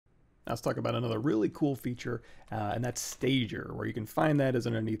let's talk about another really cool feature, and that's Stager. Where you can find that is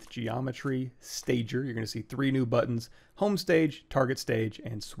underneath Geometry, Stager. You're going to see 3 new buttons: Home Stage, Target Stage,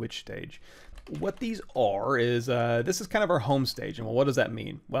 and Switch Stage. What these are is, this is kind of our home stage. And well, what does that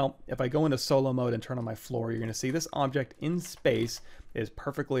mean? Well, if I go into solo mode and turn on my floor, you're going to see this object in space is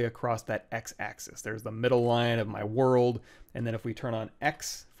perfectly across that x-axis. There's the middle line of my world. And then if we turn on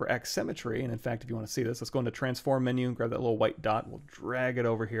X for X symmetry, and in fact, if you want to see this, let's go into transform menu and grab that little white dot. We'll drag it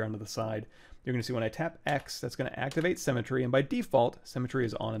over here onto the side. You're going to see when I tap X, that's going to activate symmetry. And by default, symmetry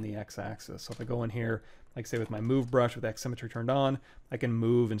is on in the X-axis. So if I go in here, like say with my move brush with X symmetry turned on, I can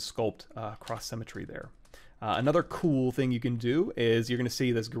move and sculpt cross symmetry there. Another cool thing you can do is you're going to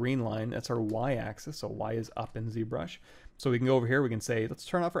see this green line. That's our Y-axis. So Y is up in ZBrush. So we can go over here. We can say, let's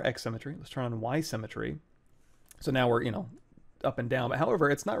turn off our X symmetry. Let's turn on Y symmetry. So now we're, up and down. But however,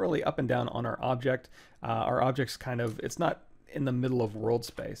 it's not really up and down on our object. Our object's kind of, it's not in the middle of world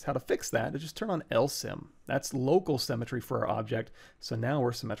space. How to fix that is just turn on LSym. That's local symmetry for our object. So now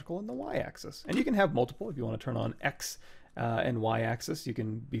we're symmetrical in the Y-axis. And you can have multiple. If you want to turn on X and Y-axis, you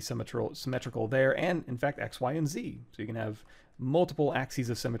can be symmetrical there, and in fact X, Y, and Z. So you can have multiple axes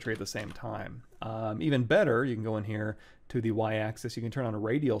of symmetry at the same time. Even better, you can go in here to the Y-axis. You can turn on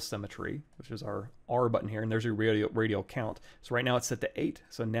radial symmetry, which is our R button here, and there's your radial count. So right now it's set to 8.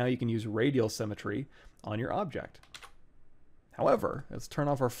 So now you can use radial symmetry on your object. However, let's turn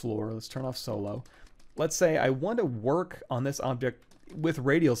off our floor. Let's turn off solo. Let's say I want to work on this object with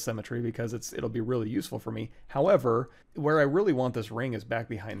radial symmetry because it'll be really useful for me. However, where I really want this ring is back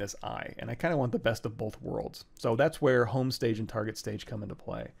behind this eye, and I kind of want the best of both worlds. So that's where home stage and target stage come into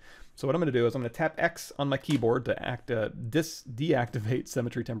play. So what I'm going to do is I'm going to tap X on my keyboard to deactivate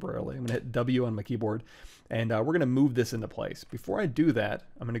symmetry temporarily. I'm going to hit W on my keyboard, and we're going to move this into place. Before I do that,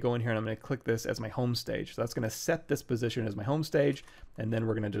 I'm going to go in here and I'm going to click this as my home stage. So that's going to set this position as my home stage, and then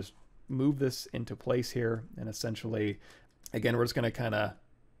we're going to just move this into place here, and essentially, again, we're just going to kind of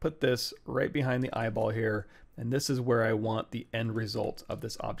put this right behind the eyeball here, and this is where I want the end result of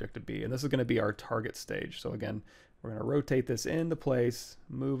this object to be. And this is going to be our target stage. So again, we're going to rotate this into place,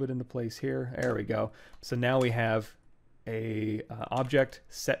 move it into place here. There we go. So now we have a object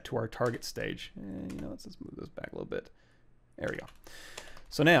set to our target stage. And let's just move this back a little bit. There we go.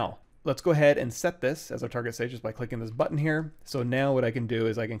 So now let's go ahead and set this as our target stage just by clicking this button here. So now what I can do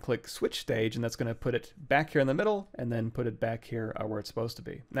is I can click switch stage, and that's going to put it back here in the middle and then put it back here where it's supposed to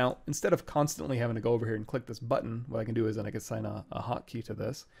be. Now, instead of constantly having to go over here and click this button, what I can do is then I can assign a hotkey to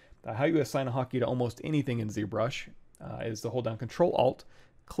this. How you assign a hotkey to almost anything in ZBrush is to hold down Control-Alt,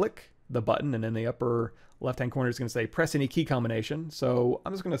 click the button, and in the upper left-hand corner it's going to say press any key combination. So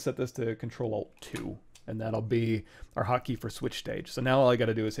I'm just going to set this to Control-Alt-2. And that'll be our hotkey for switch stage. So now all I got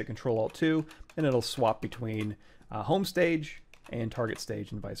to do is hit Control-Alt-2, and it'll swap between home stage and target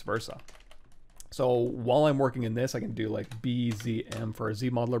stage and vice versa. So while I'm working in this, I can do like BZM for a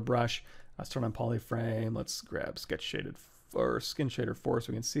ZModeler brush. Let's turn on polyframe. Let's grab sketch shaded or skin shader 4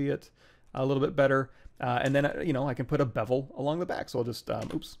 so we can see it a little bit better. And then I can put a bevel along the back. So I'll just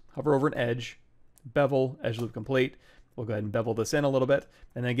hover over an edge, bevel, edge loop complete. We'll go ahead and bevel this in a little bit.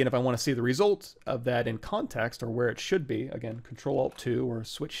 And then again, if I want to see the result of that in context or where it should be, again, Control-Alt-2 or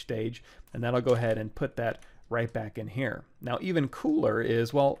switch stage, and that'll go ahead and put that right back in here. Now, even cooler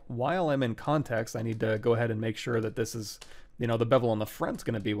is, well, while I'm in context, I need to go ahead and make sure that this is, the bevel on the front's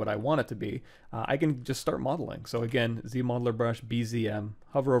going to be what I want it to be. I can just start modeling. So again, ZModeler brush, BZM,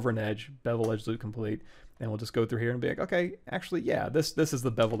 hover over an edge, bevel edge loop complete, and we'll just go through here and be like, okay, actually, yeah, this is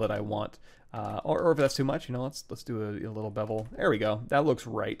the bevel that I want. Or if that's too much, let's do a little bevel. There we go. That looks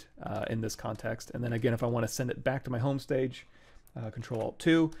right in this context. And then again, if I want to send it back to my home stage,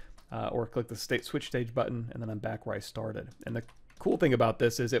 Control-Alt-2, or click the switch stage button, and then I'm back where I started. And the cool thing about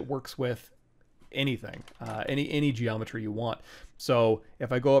this is it works with anything, any geometry you want. So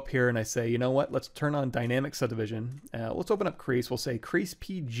if I go up here and I say, you know what, let's turn on dynamic subdivision. Let's open up crease. We'll say crease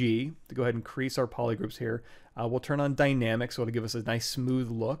PG to go ahead and crease our polygroups here. We'll turn on dynamic, so it'll give us a nice smooth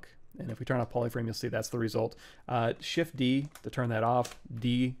look. And if we turn off polyframe, you'll see that's the result. Shift D to turn that off,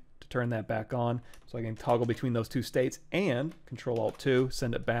 D to turn that back on. So I can toggle between those two states, and Control-Alt-2,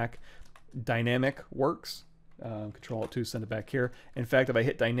 send it back. Dynamic works. Control-Alt-2, send it back here. In fact, if I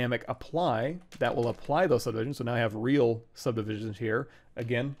hit dynamic apply, that will apply those subdivisions. So now I have real subdivisions here.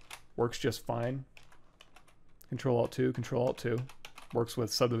 Again, works just fine. Control-Alt-2, Control-Alt-2. Works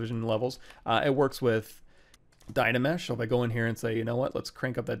with subdivision levels. It works with Dynamesh. So if I go in here and say, you know what, let's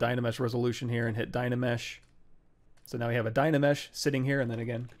crank up that Dynamesh resolution here and hit Dynamesh. So now we have a Dynamesh sitting here, and then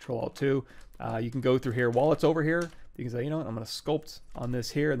again, Control-Alt-2. You can go through here while it's over here. You can say, you know what, I'm going to sculpt on this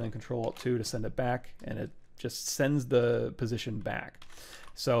here, and then Control-Alt-2 to send it back, and it just sends the position back.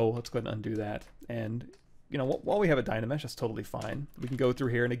 So let's go ahead and undo that. And you know, while we have a Dynamesh, that's totally fine. We can go through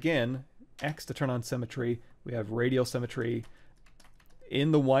here, and again, X to turn on symmetry. We have radial symmetry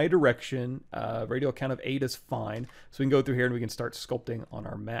in the Y direction. Radial count of 8 is fine. So we can go through here and we can start sculpting on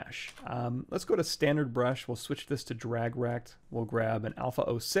our mesh. Let's go to standard brush. We'll switch this to drag rect. We'll grab an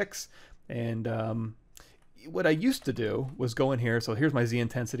alpha 06, and what I used to do was go in here, so here's my Z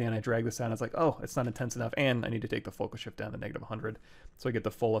intensity, and I drag this out, and it's like, oh, it's not intense enough, and I need to take the focal shift down to -100, so I get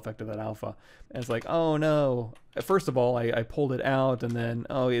the full effect of that alpha. And it's like, oh no. First of all, I pulled it out, and then,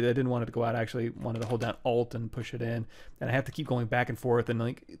 oh, I didn't want it to go out. I actually wanted to hold down Alt and push it in, and I have to keep going back and forth and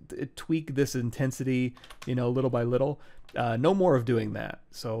like tweak this intensity, you know, little by little. No more of doing that.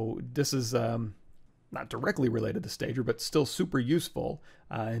 So this is not directly related to Stager, but still super useful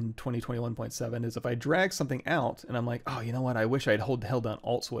in 2021.7, is if I drag something out and I'm like, oh, you know what, I wish I'd held down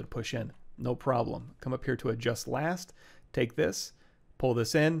Alt so it'd push in. No problem. Come up here to adjust last, take this, pull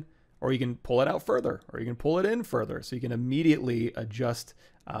this in, or you can pull it out further, or you can pull it in further, so you can immediately adjust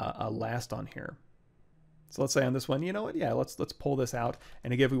a last on here. So let's say on this one, you know what, yeah, let's pull this out,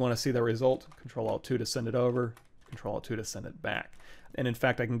 and again, if we want to see the result, Control-Alt-2 to send it over, Control-Alt-2 to send it back. And in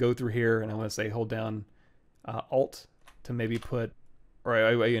fact, I can go through here and I want to say hold down Alt to maybe put, or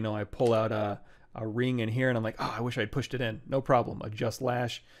I pull out a ring in here, and I'm like, oh, I wish I'd pushed it in. No problem. Adjust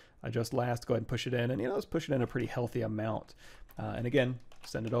last, go ahead and push it in, and you know, let's push it in a pretty healthy amount. And again,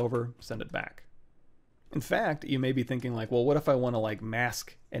 send it over, send it back. In fact, you may be thinking like, well, what if I want to like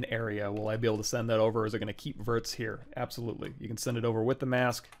mask an area? Will I be able to send that over? Is it going to keep verts here? Absolutely. You can send it over with the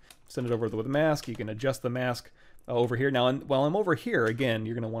mask, send it over with the mask. You can adjust the mask over here. Now, while I'm over here, again,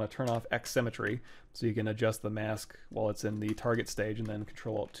 you're going to want to turn off X symmetry, so you can adjust the mask while it's in the target stage, and then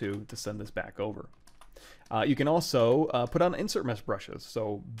Control-Alt-2 to send this back over. You can also put on insert mesh brushes.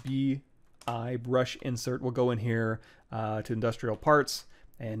 So BI brush insert will go in here to industrial parts,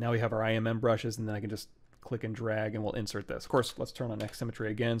 and now we have our IMM brushes, and then I can just click and drag and we'll insert this. Of course, let's turn on X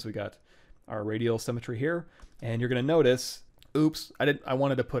symmetry again. So we got our radial symmetry here, and you're going to notice, oops, I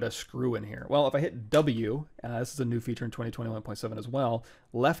wanted to put a screw in here. Well, if I hit W, this is a new feature in 2021.7 as well,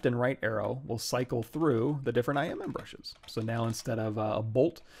 left and right arrow will cycle through the different IMM brushes. So now instead of a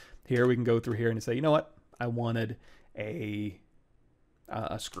bolt here, we can go through here and say, you know what, I wanted a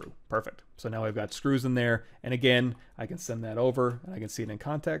screw. Perfect. So now I've got screws in there, and again, I can send that over, and I can see it in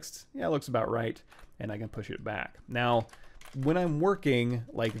context. Yeah, it looks about right, and I can push it back. Now, when I'm working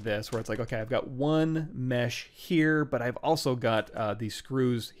like this, where it's like, okay, I've got one mesh here, but I've also got these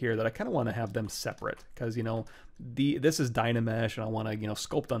screws here that I kind of want to have them separate, because, you know, this is Dynamesh, and I want to, you know,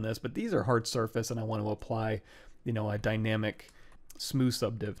 sculpt on this, but these are hard surface, and I want to apply, you know, a dynamic smooth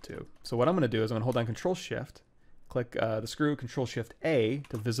subdiv to. So what I'm going to do is I'm going to hold down Control-Shift, click the screw, Control-Shift-A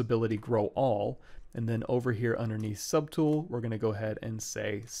to visibility grow all, and then over here underneath subtool, we're going to go ahead and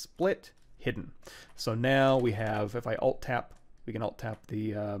say split hidden. So now we have, if I alt tap, we can alt tap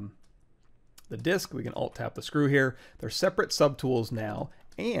the disk, we can alt tap the screw here. They're separate subtools now,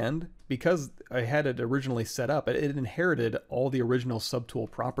 and because I had it originally set up, it inherited all the original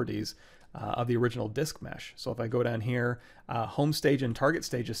subtool properties of the original disk mesh. So if I go down here, home stage and target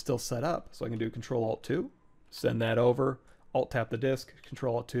stage is still set up, so I can do Control-Alt-2, send that over, alt tap the disk,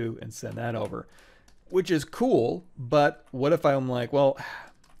 Control-Alt-2, and send that over, which is cool. But what if I'm like, well,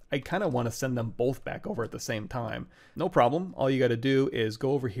 I kind of want to send them both back over at the same time? No problem. All you got to do is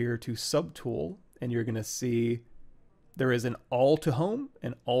go over here to subtool, and you're going to see there is an all to home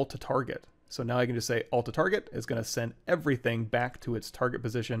and all to target. So now I can just say all to target is going to send everything back to its target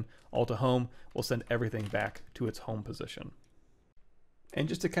position. All to home will send everything back to its home position. And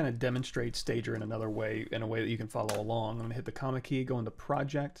just to kind of demonstrate Stager in another way, in a way that you can follow along, I'm going to hit the comma key, go into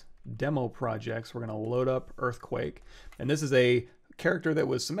project, demo projects. We're going to load up Earthquake. And this is a character that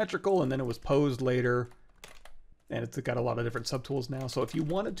was symmetrical, and then it was posed later, and it's got a lot of different subtools now. So if you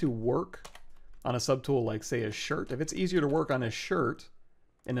wanted to work on a subtool like, say, a shirt, if it's easier to work on a shirt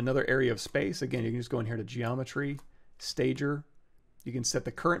in another area of space, again, you can just go in here to geometry, stager. You can set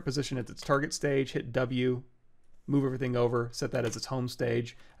the current position at its target stage, hit W, move everything over, set that as its home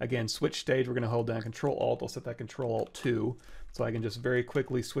stage. Again, switch stage, we're going to hold down Control-Alt. I'll set that Control-Alt-2, so I can just very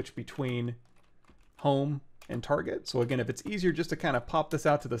quickly switch between home and target. So again, if it's easier just to kind of pop this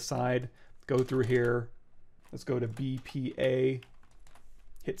out to the side, go through here, let's go to BPA,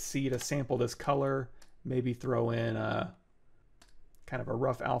 hit C to sample this color, maybe throw in a kind of a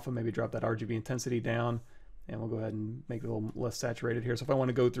rough alpha, maybe drop that RGB intensity down, and we'll go ahead and make it a little less saturated here. So if I want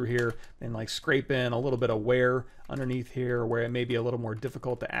to go through here and like scrape in a little bit of wear underneath here, where it may be a little more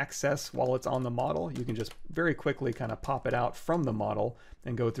difficult to access while it's on the model, you can just very quickly kind of pop it out from the model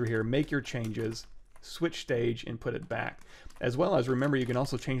and go through here, make your changes, switch stage, and put it back. As well as, remember, you can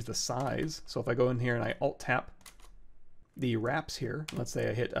also change the size. So if I go in here and I alt tap the wraps here, let's say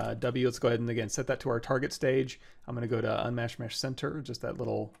I hit W, let's go ahead and again set that to our target stage. I'm going to go to Unmatched Mesh Center, just that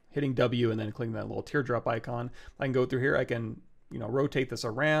little, hitting W and then clicking that little teardrop icon. I can go through here, I can rotate this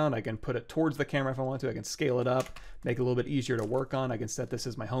around, I can put it towards the camera if I want to, I can scale it up, make it a little bit easier to work on. I can set this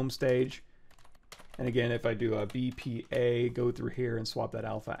as my home stage. And again, if I do a BPA, go through here and swap that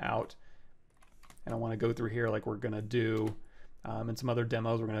alpha out. And I want to go through here like we're going to do in some other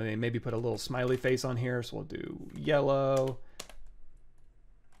demos. We're going to maybe put a little smiley face on here. So we'll do yellow,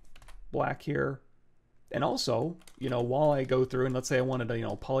 black here. And also, while I go through and let's say I wanted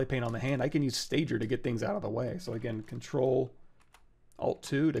to, poly paint on the hand, I can use Stager to get things out of the way. So again, Control Alt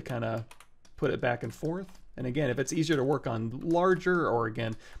 2 to kind of put it back and forth. And again, if it's easier to work on larger or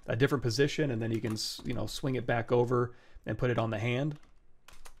again, a different position, and then you can, swing it back over and put it on the hand.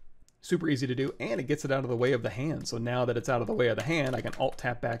 Super easy to do, and it gets it out of the way of the hand. So now that it's out of the way of the hand, I can alt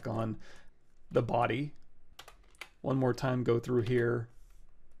tap back on the body. One more time, go through here.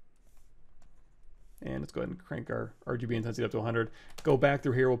 And let's go ahead and crank our RGB intensity up to 100. Go back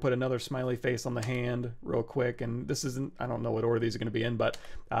through here, we'll put another smiley face on the hand real quick. And this isn't, I don't know what order these are gonna be in, but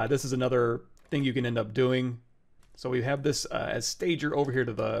this is another thing you can end up doing. So we have this as Stager over here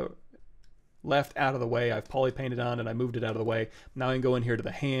to the left out of the way. I've poly painted on and I moved it out of the way. Now I can go in here to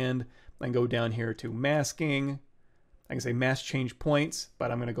the hand. I can go down here to masking. I can say mask change points,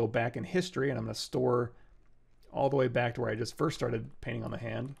 but I'm going to go back in history and I'm going to store all the way back to where I just first started painting on the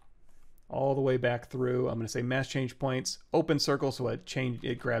hand. All the way back through. I'm going to say mask change points, open circle, so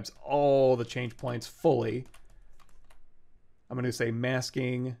it grabs all the change points fully. I'm going to say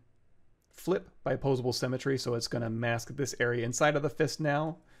masking flip by opposable symmetry, so it's going to mask this area inside of the fist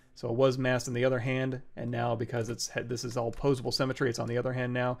now. So it was masked in the other hand, and now because this is all posable symmetry, it's on the other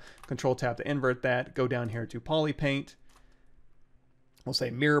hand now. Control tap to invert that, go down here to poly paint. We'll say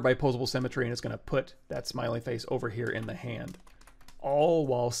mirror by posable symmetry, and it's going to put that smiley face over here in the hand. All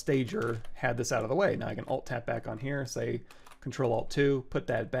while Stager had this out of the way. Now I can alt tap back on here, say Control Alt 2, put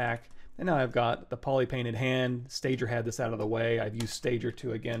that back, and now I've got the poly painted hand. Stager had this out of the way. I've used Stager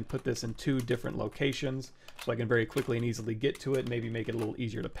to again put this in 2 different locations so I can very quickly and easily get to it, maybe make it a little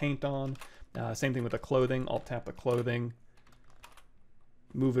easier to paint on. Same thing with the clothing. Alt tap the clothing,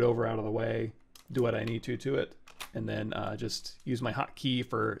 move it over out of the way, do what I need to it, and then just use my hotkey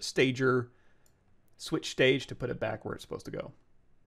for Stager switch stage to put it back where it's supposed to go.